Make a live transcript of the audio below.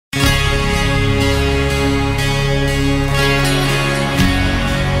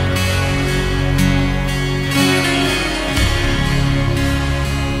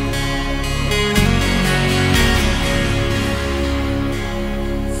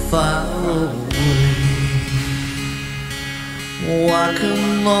far away. Oh, I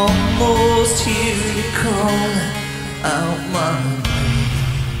can almost hear you calling out my name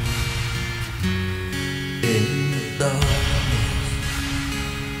in the darkness.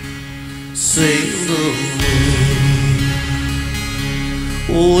 Sail away.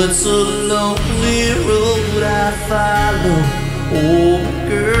 Oh, it's a lonely road I follow. Oh,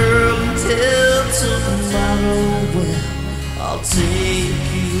 girl, until tomorrow when I'll take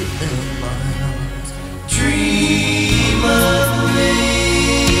you in my arms. Dream of me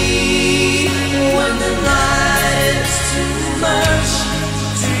when the night is too much.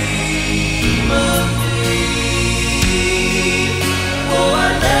 Dream of me. Oh,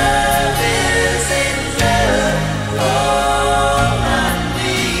 our love is enough. All I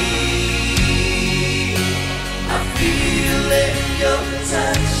need. I feel it in your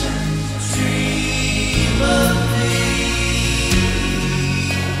touch. Dream of me.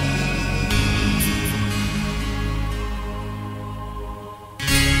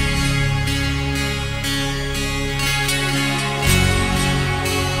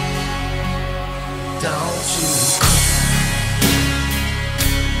 Don't you cry,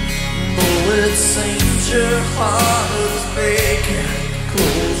 though it seems your heart is breaking.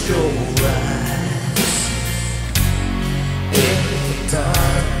 Close your eyes in the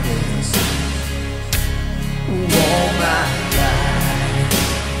darkness. Warm my light.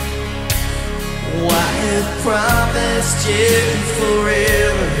 Why have promised you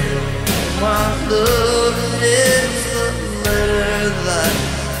forever? My love is the letter that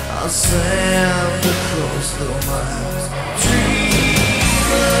I'll send across the miles. Dream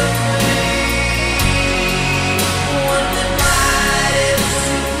of me when the night is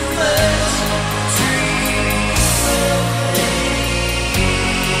too much. Dream of me.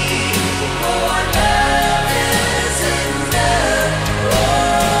 Oh, our love is enough.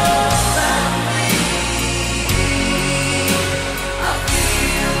 All I need. I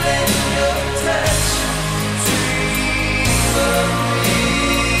feel it in your touch. Dream of me.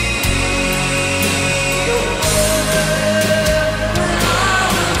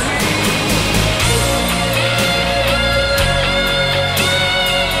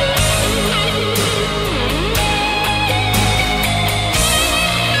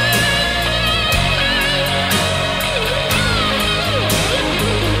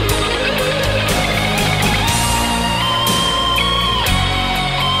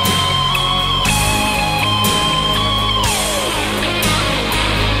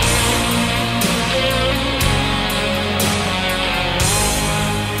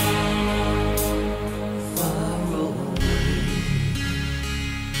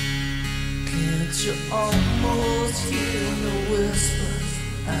 You almost hear the whisper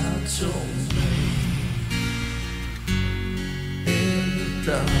out your name in the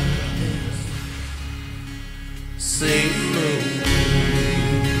darkness. Sail away.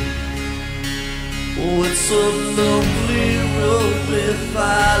 Oh, it's a lonely road we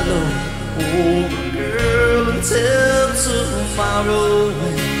follow. Oh, girl, until tomorrow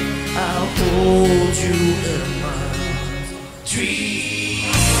when I'll hold you in my arms. Dream